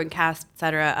crew and cast, et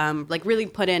cetera, like really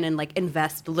put in and like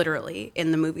invest literally in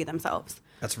the movie themselves.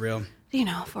 That's real.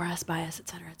 For us, by us, et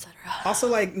cetera, et cetera. Also,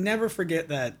 like, never forget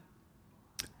that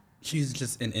she's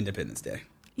just in Independence Day.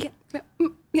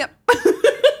 Yep.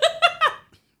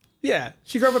 Yeah,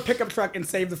 she drove a pickup truck and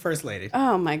saved the first lady.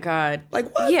 Oh my God.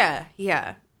 Like, what? Yeah.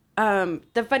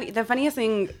 The funniest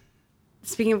thing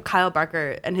speaking of Kyle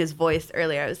Barker and his voice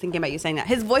earlier, I was thinking about you saying that.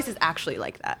 His voice is actually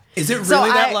like that. Is it really so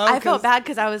that low? I felt bad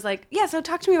because I was like, yeah, so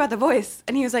talk to me about the voice.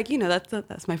 And he was like,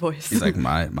 that's my voice. He's like,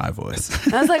 my voice.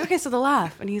 And I was like, okay, so the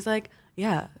laugh. And he's like,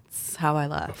 yeah, it's how I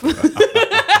laugh.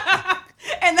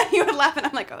 And then he would laugh, and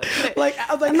I'm like, oh, shit. Like,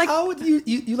 I was like, how would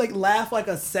you like laugh like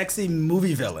a sexy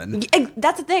movie villain?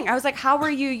 That's the thing. I was like, how were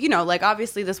you, like,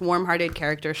 obviously this warm-hearted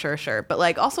character, sure, but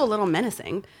like also a little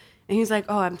menacing. And he's like,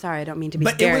 oh, I'm sorry, I don't mean to be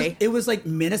scary. It was like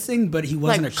menacing, but he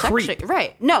wasn't like, a creep. sexy.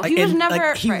 Right. No, he was never.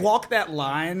 Like, he right. walked that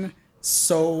line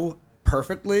so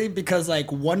perfectly because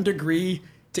like 1 degree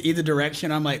to either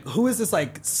direction, I'm like, who is this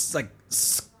like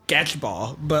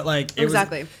sketchball? But like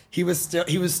exactly. He was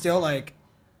still like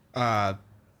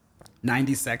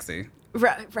 90s sexy.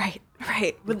 Right.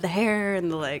 With the hair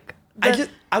and the like.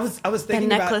 I was thinking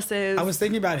necklaces. I was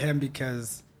thinking about him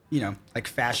because, like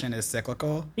fashion is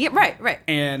cyclical. Yeah, right.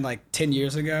 And like 10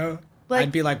 years ago, like,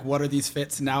 I'd be like, what are these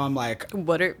fits? Now I'm like,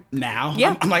 what are now?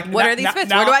 Yeah. I'm like, what are these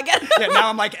fits? Where do I get them? Yeah, now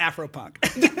I'm like Afropunk.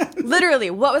 Literally,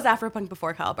 what was Afropunk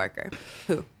before Kyle Barker?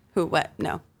 Who, what?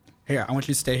 No. Here, I want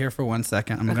you to stay here for 1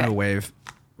 second. I'm gonna wave.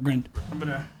 I'm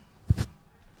gonna.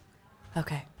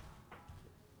 Okay.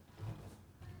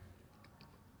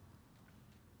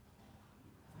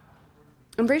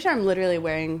 I'm pretty sure I'm literally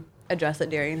wearing a dress that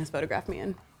Darian has photographed me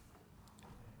in.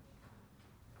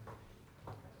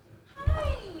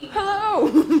 Hi.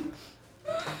 Hello.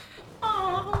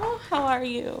 Oh, how are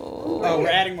you? Oh, we're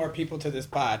adding more people to this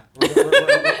pod. Are we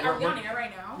on air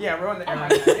right now? Yeah, we're on the air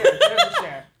right now. Here, there's a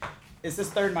chair. Is this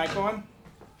third mic on?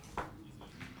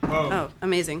 Oh,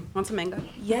 amazing. Want some mango?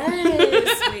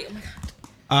 Yes. Wait, oh my God.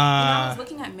 I was Uh,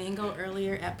 looking at mango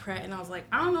earlier at Pret, and I was like,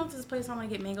 I don't know if this place I want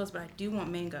to get mangoes, but I do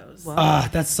want mangoes.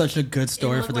 that's such a good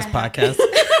story look for this what podcast.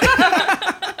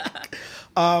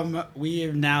 We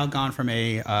have now gone from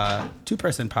a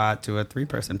 2-person pod to a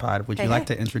 3-person pod. Would you like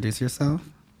to introduce yourself?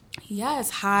 Yes.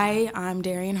 Hi, I'm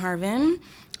Darian Harvin.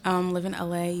 Live in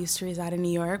LA, used to reside in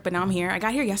New York, but now I'm here. I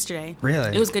got here yesterday.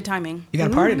 Really? It was good timing. You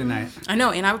got a party tonight. I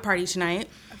know, and I have a party tonight.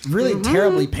 Really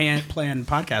terribly planned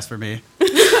podcast for me.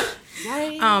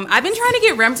 I've been trying to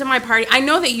get Rem to my party. I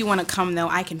know that you want to come, though.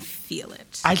 I can feel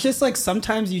it. I just like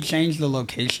sometimes you change the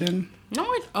location.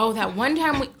 No, that one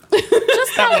time we...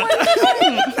 Just that one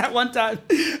time. That one time,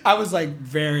 I was like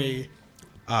very...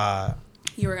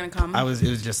 You were going to come? It was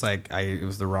just like, it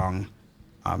was the wrong...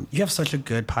 you have such a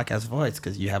good podcast voice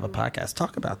because you have a podcast.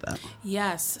 Talk about that.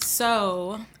 Yes.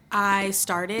 So I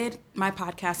started my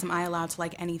podcast, Am I Allowed to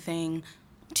Like Anything,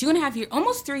 2.5 years,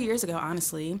 almost 3 years ago,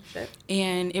 honestly. Shit.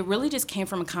 And it really just came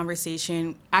from a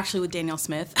conversation, actually, with Danielle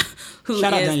Smith, Shout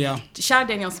out Danielle. Shout out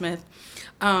Danielle Smith,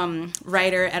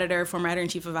 writer, editor, former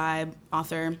editor-in-chief of Vibe,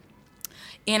 author.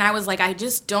 And I was like, I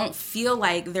just don't feel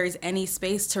like there's any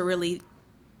space to really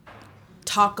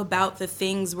talk about the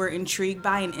things we're intrigued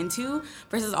by and into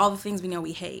versus all the things we know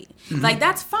we hate. Mm-hmm. Like,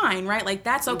 that's fine, right? Like,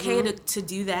 that's okay to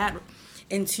do that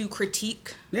and to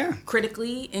critique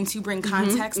critically and to bring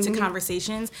context to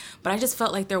conversations. But I just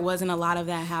felt like there wasn't a lot of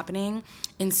that happening.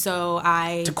 And so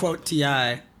To quote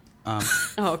T.I.,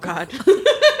 Oh, God.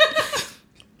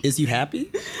 is you happy?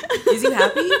 Is you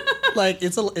happy? Like,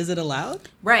 is it allowed?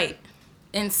 Right.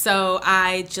 And so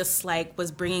I just like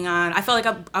was bringing on, I felt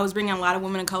like I was bringing on a lot of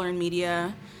women of color in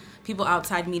media, people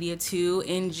outside media too,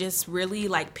 and just really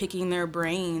like picking their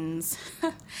brains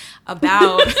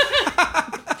about...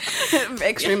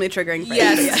 Extremely triggering.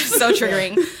 Yes, so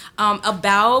triggering.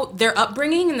 About their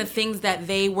upbringing and the things that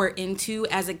they were into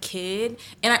as a kid.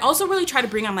 And I also really try to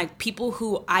bring on like people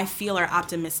who I feel are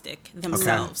optimistic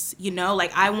themselves. Okay. You know,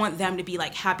 like I want them to be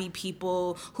like happy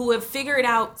people who have figured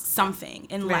out something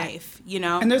in life, you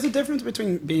know? And there's a difference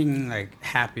between being like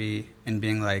happy and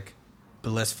being like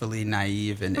blissfully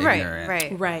naive and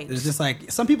ignorant. Right. There's just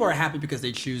like, some people are happy because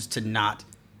they choose to not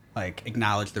like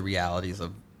acknowledge the realities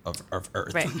of Earth.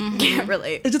 Right. Can't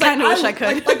relate. It's just I wish I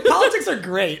could. Like politics are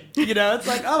great. You know, it's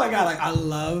like, oh my God, like I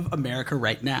love America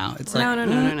right now. It's like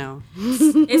No.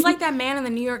 It's like that man in the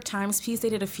New York Times piece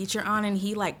they did a feature on, and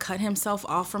he like cut himself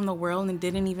off from the world and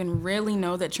didn't even really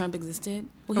know that Trump existed.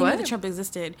 Well, he knew that Trump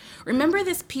existed. Remember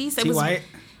this piece? T. White?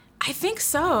 I think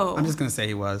so. I'm just gonna say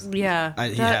he was. Yeah.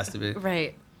 He has to be.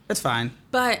 Right. It's fine.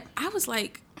 But I was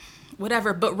like,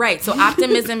 whatever. But right, so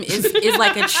optimism is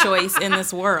like a choice in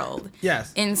this world.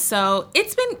 Yes. And so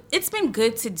it's been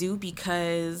good to do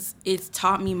because it's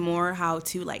taught me more how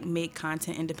to like make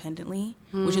content independently,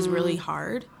 which is really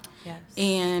hard. Yes.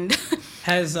 And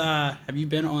have you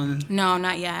been on? No,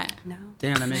 not yet. No.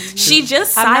 Damn, that makes She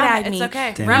just I'm not. side-eyed me. It's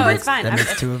okay. Damn, No, that it's fine.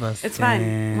 makes two of us. It's fine.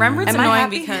 Remember, it's Am I annoying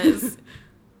happy? because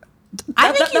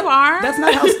I think you are. That's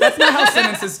not how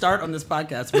sentences start on this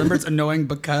podcast. Remember, it's annoying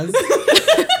because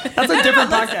that's a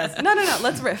different podcast. No.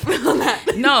 Let's riff on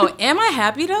that. No, am I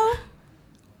happy though?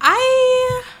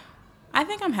 I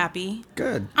think I'm happy.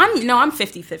 Good. I'm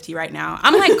 50-50 right now.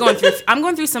 I'm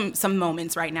going through some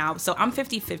moments right now. So I'm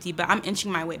 50-50, but I'm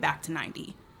inching my way back to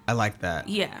 90. I like that.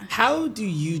 Yeah. How do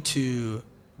you two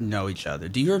know each other?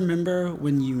 Do you remember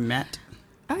when you met?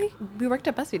 We worked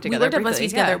at BuzzFeed together. We worked at briefly, BuzzFeed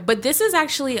together, yeah. but this is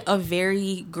actually a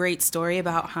very great story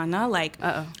about Hannah. Like,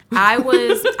 I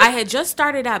had just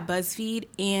started at BuzzFeed,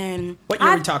 and What year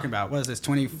are we talking about? What is this,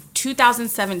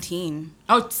 2017.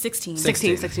 Oh, 16.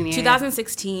 16, yeah.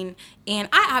 2016. And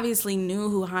I obviously knew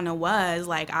who Hannah was.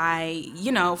 Like, I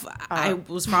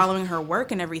was following her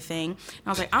work and everything. And I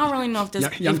was like, I don't really know if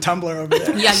this... Young Tumblr over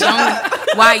there. Yeah,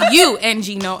 young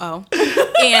YUNG, no O.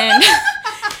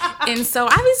 And so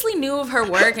I obviously knew of her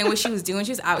work and what she was doing. She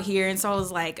was out here. And so I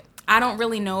was like, I don't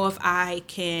really know if I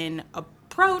can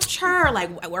approach her or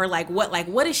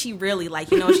what is she really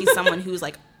like? You know, she's someone who's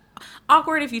like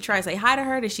awkward if you try to say hi to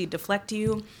her. Does she deflect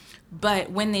you? But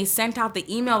when they sent out the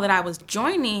email that I was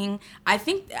joining, I'm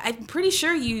pretty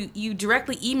sure you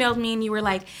directly emailed me and you were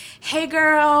like, hey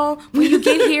girl, when you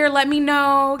get here, let me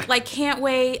know. Like, can't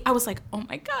wait. I was like, oh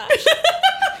my gosh.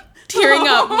 Tearing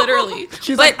up, literally.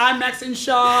 She's like, I'm Maxine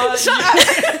Shaw.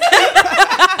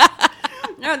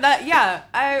 No,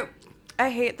 I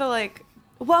hate the like,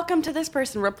 welcome to this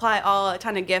person, reply all, a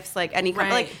ton of gifts, like any kind.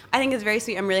 Right. Like, I think it's very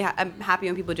sweet. I'm happy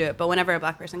when people do it. But whenever a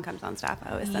Black person comes on staff,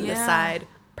 I always send a side,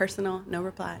 personal, no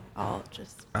reply, all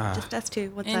just us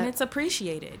two. What's and up? it's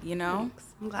appreciated, you know? Thanks.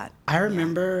 I'm glad. I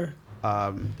remember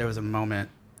there was a moment,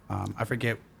 I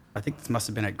forget, I think this must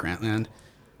have been at Grantland,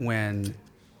 when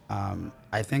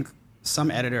I think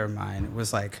some editor of mine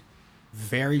was like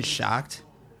very shocked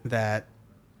that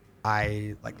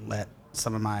I like let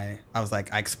some of I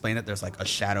explained that there's like a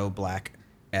shadow Black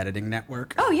editing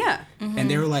network. Oh yeah. Mm-hmm. And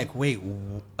they were like, wait,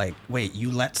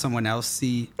 you let someone else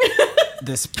see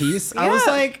this piece? I was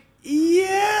like,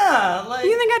 yeah. Like,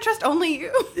 You think I trust only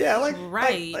you? yeah, like,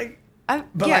 Right. I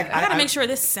gotta make sure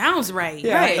this sounds right.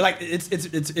 Yeah, Right. like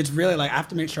it's really like I have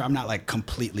to make sure I'm not like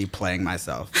completely playing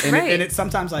myself. And Right. it's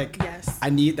sometimes like Yes. I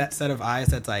need that set of eyes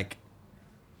that's like,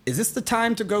 is this the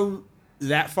time to go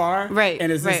that far? Right,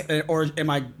 And is this right. or am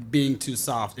I being too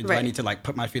soft? And do I Right. need to like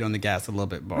put my feet on the gas a little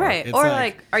bit more? Right. It's Or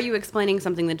like, are you explaining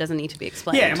something that doesn't need to be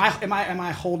explained? yeah, am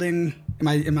I holding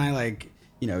am I like,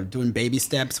 you know, doing baby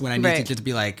steps when I need to Right. just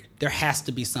be like, there has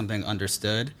to be something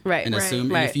understood, Right, and right,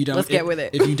 assume. right. And if you don't, Let's get with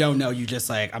it. If you don't know, you just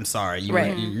like, I'm sorry,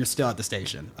 Right. you're still at the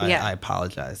station. Yeah. I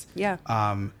apologize. Yeah.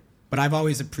 But I've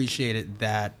always appreciated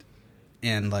that,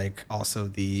 and like also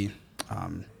the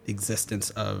existence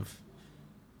of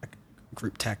like,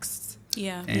 group texts.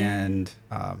 Yeah. And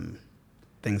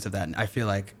things of that. And I feel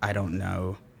like I don't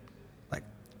know, like,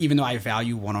 even though I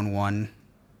value one-on-one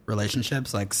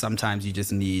relationships, like sometimes you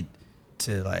just need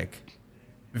to like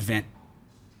vent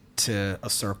to a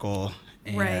circle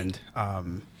and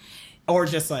or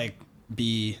just like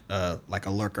be like a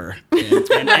lurker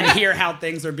and hear how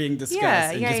things are being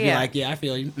discussed and just be like, yeah, I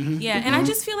feel you. Mm-hmm. Yeah, and I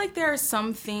just feel like there are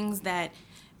some things that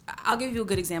I'll give you a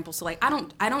good example. So like I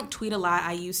don't tweet a lot.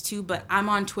 I used to, but I'm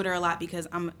on Twitter a lot because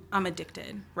I'm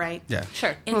addicted, right? Yeah.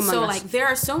 Sure. And Among so us. like there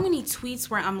are so many tweets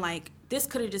where I'm like, this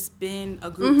could have just been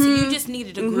a group. So you just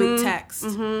needed a group text.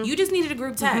 You just needed a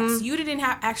group text. You didn't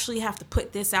actually have to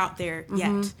put this out there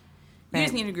yet. You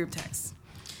just needed a group text.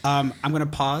 I'm gonna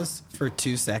pause for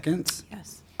 2 seconds.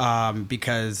 Yes.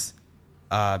 Because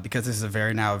this is a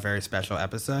very special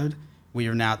episode. We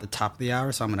are now at the top of the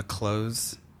hour, so I'm gonna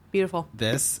close Beautiful.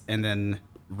 this and then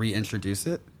reintroduce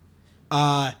it.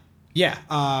 Wait,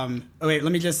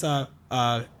 let me just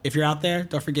if you're out there,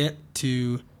 don't forget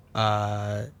to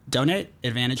donate,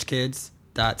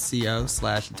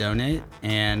 advantagekids.co/donate,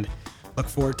 and look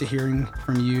forward to hearing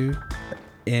from you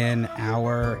in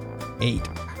hour 8.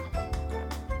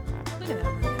 Look at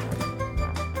that.